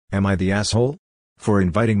Am I the asshole? For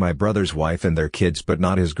inviting my brother's wife and their kids but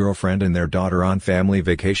not his girlfriend and their daughter on family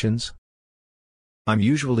vacations? I'm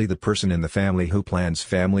usually the person in the family who plans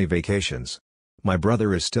family vacations. My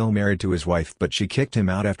brother is still married to his wife but she kicked him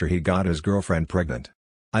out after he got his girlfriend pregnant.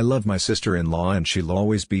 I love my sister-in-law and she'll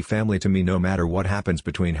always be family to me no matter what happens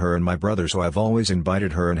between her and my brother, so I've always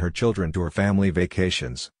invited her and her children to her family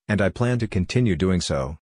vacations, and I plan to continue doing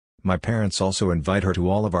so. My parents also invite her to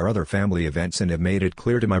all of our other family events and have made it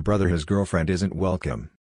clear to my brother his girlfriend isn't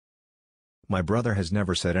welcome. My brother has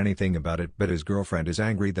never said anything about it, but his girlfriend is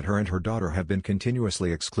angry that her and her daughter have been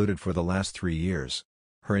continuously excluded for the last 3 years.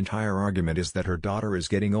 Her entire argument is that her daughter is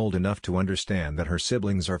getting old enough to understand that her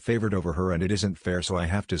siblings are favored over her and it isn't fair, so I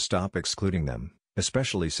have to stop excluding them,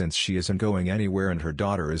 especially since she isn't going anywhere and her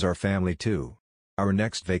daughter is our family too. Our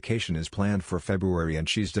next vacation is planned for February and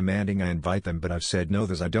she's demanding I invite them, but I've said no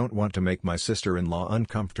as I don't want to make my sister-in-law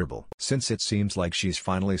uncomfortable. Since it seems like she's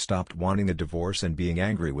finally stopped wanting a divorce and being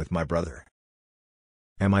angry with my brother.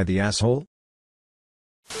 Am I the asshole?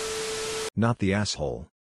 Not the asshole.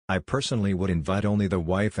 I personally would invite only the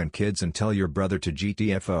wife and kids and tell your brother to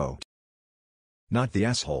GTFO. Not the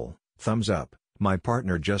asshole. Thumbs up. My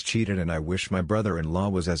partner just cheated and I wish my brother-in-law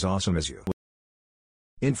was as awesome as you.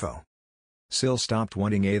 Info. Sil stopped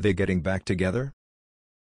wanting they getting back together?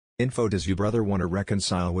 Info. Does your brother want to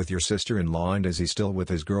reconcile with your sister-in-law and is he still with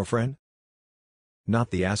his girlfriend?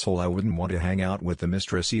 Not the asshole. I wouldn't want to hang out with the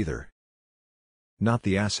mistress either. Not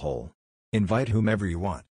the asshole. Invite whomever you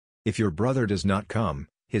want. If your brother does not come,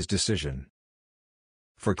 his decision.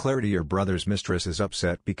 For clarity, your brother's mistress is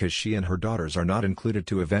upset because she and her daughters are not included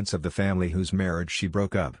to events of the family whose marriage she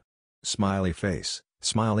broke up. Smiley face,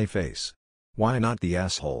 smiley face. Why not the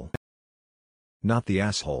asshole? Not the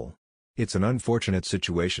asshole. It's an unfortunate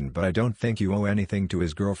situation, but I don't think you owe anything to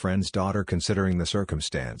his girlfriend's daughter considering the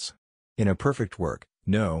circumstance. In a perfect world,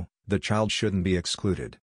 no, the child shouldn't be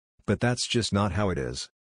excluded. But that's just not how it is.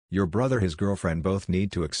 Your brother and his girlfriend both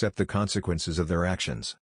need to accept the consequences of their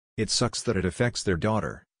actions. It sucks that it affects their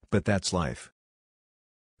daughter, but that's life.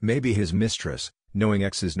 Maybe his mistress, knowing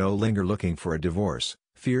X is no longer looking for a divorce,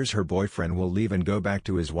 fears her boyfriend will leave and go back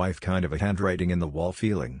to his wife, kind of a handwriting in the wall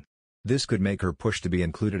feeling. This could make her push to be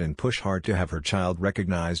included and push hard to have her child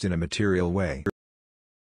recognized in a material way.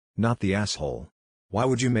 Not the asshole. Why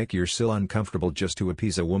would you make your Sil uncomfortable just to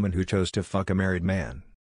appease a woman who chose to fuck a married man?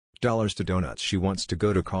 Dollars to donuts. She wants to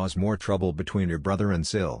go to cause more trouble between your brother and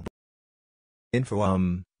Sil.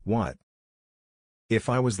 Info. What? If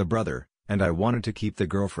I was the brother, and I wanted to keep the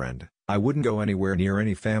girlfriend, I wouldn't go anywhere near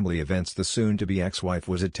any family events the soon-to-be ex-wife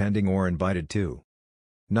was attending or invited to.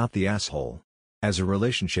 Not the asshole. As a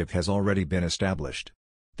relationship has already been established,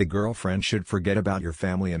 the girlfriend should forget about your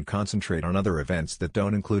family and concentrate on other events that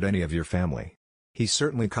don't include any of your family. He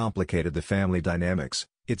certainly complicated the family dynamics,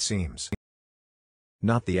 it seems.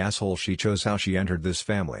 Not the asshole. She chose how she entered this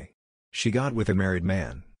family. She got with a married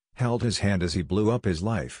man, held his hand as he blew up his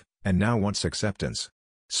life, and now wants acceptance.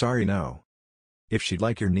 Sorry, no. If she'd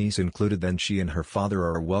like your niece included, then she and her father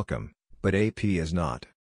are welcome, but AP is not.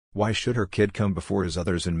 Why should her kid come before his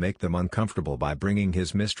others and make them uncomfortable by bringing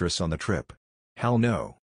his mistress on the trip? Hell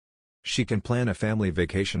no. She can plan a family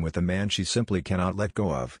vacation with a man she simply cannot let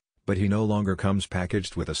go of, but he no longer comes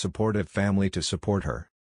packaged with a supportive family to support her.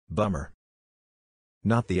 Bummer.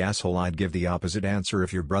 Not the asshole. I'd give the opposite answer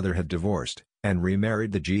if your brother had divorced and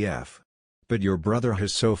remarried the GF. But your brother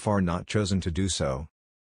has so far not chosen to do so.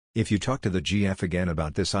 If you talk to the GF again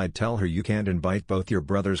about this, I'd tell her you can't invite both your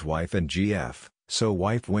brother's wife and GF, so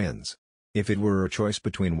wife wins. If it were a choice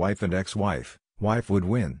between wife and ex-wife, wife would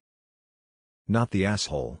win. Not the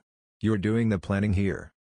asshole. You're doing the planning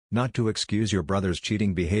here. Not to excuse your brother's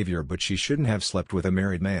cheating behavior, but she shouldn't have slept with a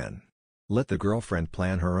married man. Let the girlfriend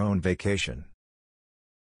plan her own vacation.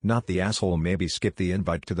 Not the asshole. Maybe skip the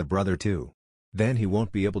invite to the brother too. Then he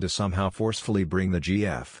won't be able to somehow forcefully bring the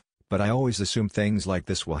GF, but I always assume things like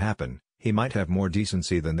this will happen. He might have more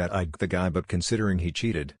decency than that the guy, but considering he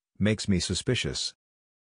cheated, makes me suspicious.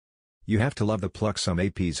 You have to love the pluck some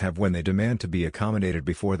APs have when they demand to be accommodated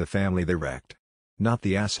before the family they wrecked. Not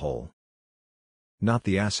the asshole. Not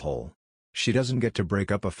the asshole. She doesn't get to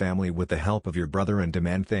break up a family with the help of your brother and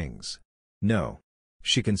demand things. No.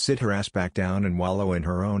 She can sit her ass back down and wallow in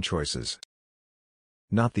her own choices.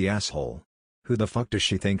 Not the asshole. Who the fuck does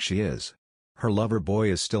she think she is? Her lover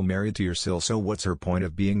boy is still married to your Sil, so what's her point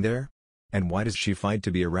of being there? And why does she fight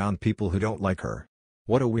to be around people who don't like her?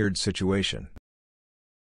 What a weird situation.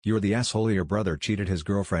 You're the asshole. Your brother cheated, his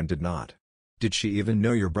girlfriend did not. Did she even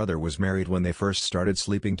know your brother was married when they first started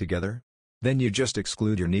sleeping together? Then you just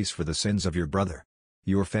exclude your niece for the sins of your brother.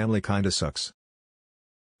 Your family kinda sucks.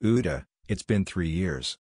 AITA, it's been 3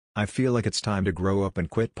 years. I feel like it's time to grow up and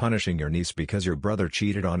quit punishing your niece because your brother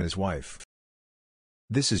cheated on his wife.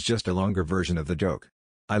 This is just a longer version of the joke.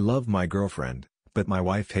 I love my girlfriend, but my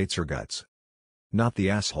wife hates her guts. Not the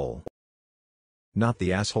asshole. Not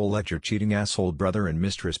the asshole. Let your cheating asshole brother and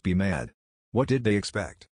mistress be mad. What did they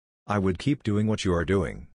expect? I would keep doing what you are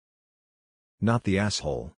doing. Not the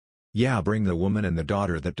asshole. Yeah, bring the woman and the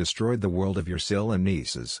daughter that destroyed the world of your sil and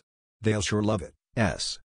nieces. They'll sure love it.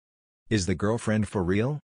 Is the girlfriend for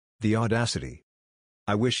real? The audacity.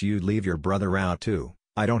 I wish you'd leave your brother out too.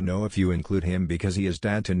 I don't know if you include him because he is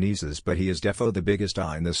dad to nieces, but he is defo the biggest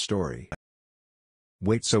eye in this story.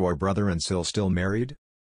 Wait, so are brother and sil still married?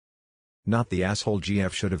 Not the asshole.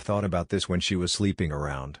 GF should have thought about this when she was sleeping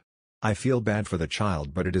around. I feel bad for the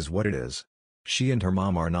child, but it is what it is. She and her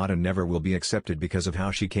mom are not and never will be accepted because of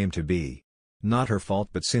how she came to be. Not her fault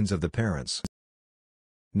but sins of the parents.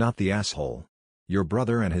 Not the asshole. Your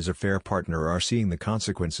brother and his affair partner are seeing the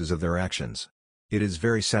consequences of their actions. It is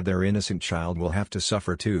very sad their innocent child will have to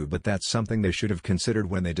suffer too, but that's something they should have considered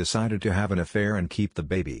when they decided to have an affair and keep the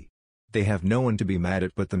baby. They have no one to be mad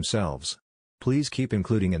at but themselves. Please keep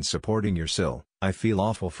including and supporting your sil. I feel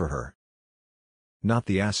awful for her. Not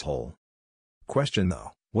the asshole. Question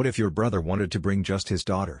though, what if your brother wanted to bring just his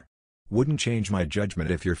daughter? Wouldn't change my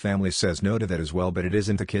judgment if your family says no to that as well, but it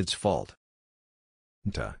isn't the kid's fault.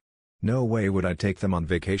 No way would I take them on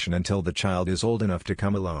vacation until the child is old enough to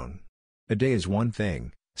come alone. A day is one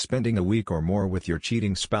thing, spending a week or more with your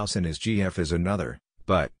cheating spouse and his GF is another,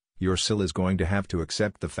 but your sil is going to have to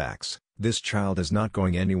accept the facts. This child is not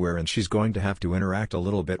going anywhere and she's going to have to interact a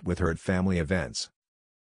little bit with her at family events.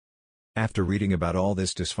 After reading about all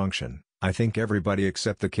this dysfunction, I think everybody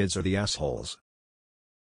except the kids are the assholes.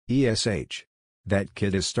 ESH. That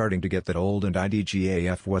kid is starting to get that old and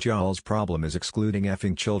IDGAF. What y'all's problem is excluding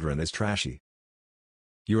effing children is trashy.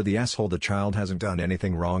 You're the asshole. The child hasn't done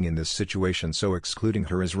anything wrong in this situation, so excluding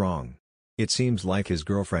her is wrong. It seems like his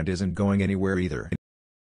girlfriend isn't going anywhere either.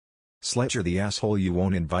 You're the asshole. You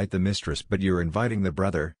won't invite the mistress but you're inviting the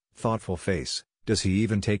brother. Thoughtful face. Does he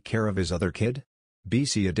even take care of his other kid?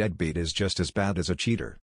 BC, a deadbeat is just as bad as a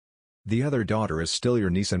cheater. The other daughter is still your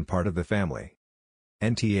niece and part of the family.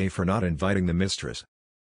 NTA for not inviting the mistress.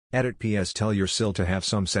 Edit PS. Tell your sil to have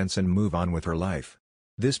some sense and move on with her life.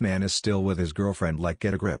 This man is still with his girlfriend, like,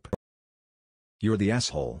 get a grip. You're the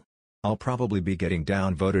asshole. I'll probably be getting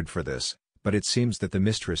downvoted for this, but it seems that the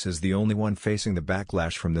mistress is the only one facing the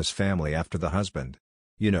backlash from this family after the husband.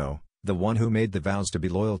 You know, the one who made the vows to be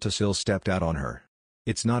loyal to sil stepped out on her.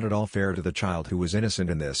 It's not at all fair to the child who was innocent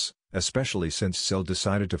in this, especially since sil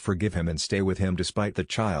decided to forgive him and stay with him despite the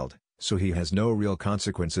child, so he has no real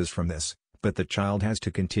consequences from this, but the child has to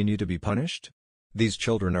continue to be punished? These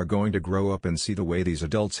children are going to grow up and see the way these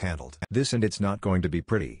adults handled this, and it's not going to be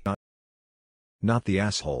pretty. Not the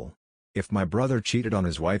asshole. If my brother cheated on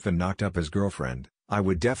his wife and knocked up his girlfriend, I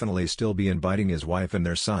would definitely still be inviting his wife and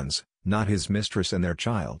their sons, not his mistress and their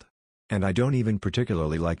child. And I don't even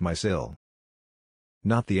particularly like my sil.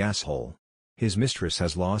 Not the asshole. His mistress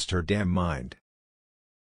has lost her damn mind.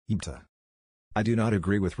 AITA. I do not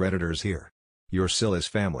agree with Redditors here. Your sil is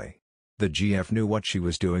family. The GF knew what she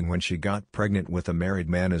was doing when she got pregnant with a married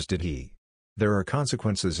man, as did he. There are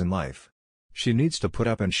consequences in life. She needs to put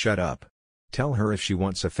up and shut up. Tell her if she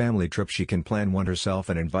wants a family trip she can plan one herself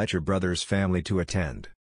and invite your brother's family to attend.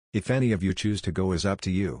 If any of you choose to go is up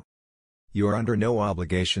to you. You are under no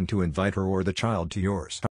obligation to invite her or the child to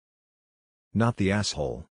yours. Not the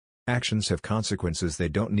asshole. Actions have consequences. They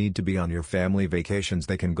don't need to be on your family vacations,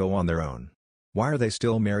 they can go on their own. Why are they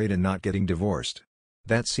still married and not getting divorced?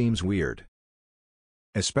 That seems weird.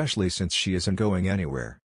 Especially since she isn't going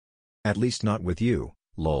anywhere. At least not with you,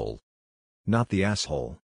 lol. Not the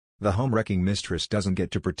asshole. The home-wrecking mistress doesn't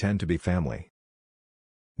get to pretend to be family.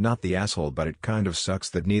 Not the asshole, but it kind of sucks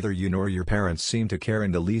that neither you nor your parents seem to care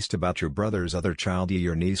in the least about your brother's other child,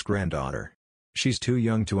 your niece granddaughter. She's too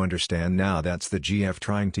young to understand now. That's the GF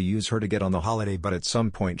trying to use her to get on the holiday, but at some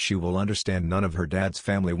point she will understand none of her dad's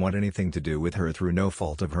family want anything to do with her through no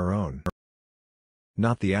fault of her own.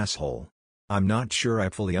 Not the asshole. I'm not sure I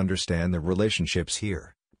fully understand the relationships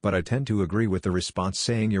here, but I tend to agree with the response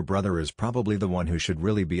saying your brother is probably the one who should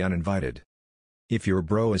really be uninvited. If your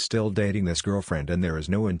bro is still dating this girlfriend and there is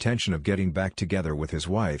no intention of getting back together with his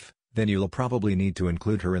wife, then you'll probably need to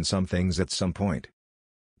include her in some things at some point.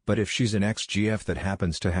 But if she's an ex-GF that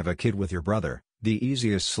happens to have a kid with your brother, the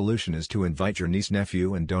easiest solution is to invite your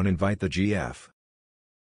niece-nephew and don't invite the GF.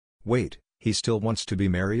 Wait, he still wants to be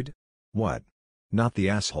married? What? Not the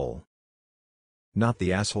asshole. Not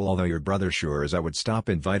the asshole. Although your brother sure as I would stop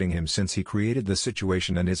inviting him since he created the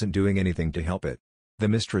situation and isn't doing anything to help it. The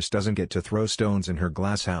mistress doesn't get to throw stones in her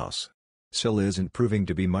glass house. Sil isn't proving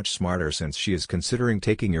to be much smarter since she is considering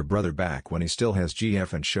taking your brother back when he still has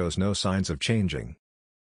GF and shows no signs of changing.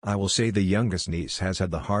 I will say the youngest niece has had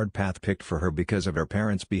the hard path picked for her because of her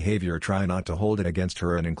parents' behavior. Try not to hold it against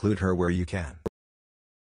her and include her where you can.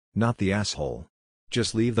 Not the asshole.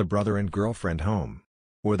 Just leave the brother and girlfriend home.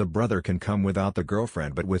 Or the brother can come without the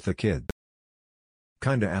girlfriend but with the kid.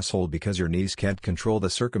 Kinda asshole because your niece can't control the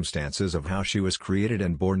circumstances of how she was created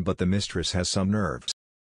and born, but the mistress has some nerves.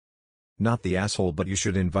 Not the asshole, but you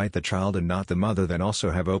should invite the child and not the mother, then also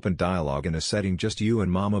have open dialogue in a setting just you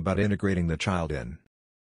and mom about integrating the child in.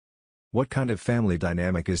 What kind of family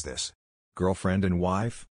dynamic is this? Girlfriend and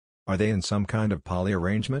wife? Are they in some kind of poly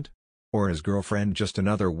arrangement? Or is girlfriend just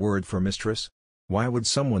another word for mistress? Why would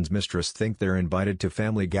someone's mistress think they're invited to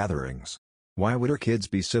family gatherings? Why would her kids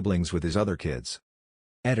be siblings with his other kids?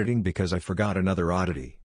 Editing because I forgot another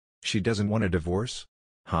oddity. She doesn't want a divorce?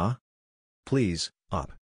 Huh? Please,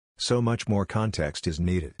 up. So much more context is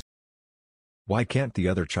needed. Why can't the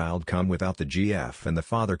other child come without the GF and the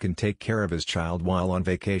father can take care of his child while on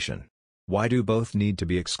vacation? Why do both need to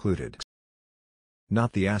be excluded?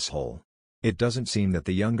 Not the asshole. It doesn't seem that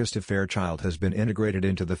the youngest affair child has been integrated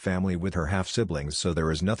into the family with her half-siblings, so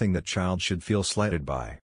there is nothing that child should feel slighted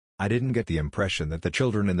by. I didn't get the impression that the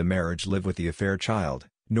children in the marriage live with the affair child,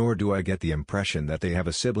 nor do I get the impression that they have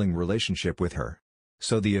a sibling relationship with her.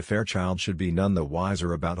 So the affair child should be none the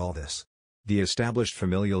wiser about all this. The established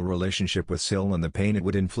familial relationship with Sil and the pain it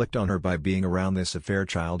would inflict on her by being around this affair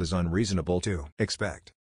child is unreasonable to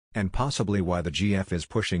expect. And possibly why the GF is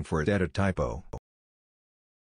pushing for it. Edit typo.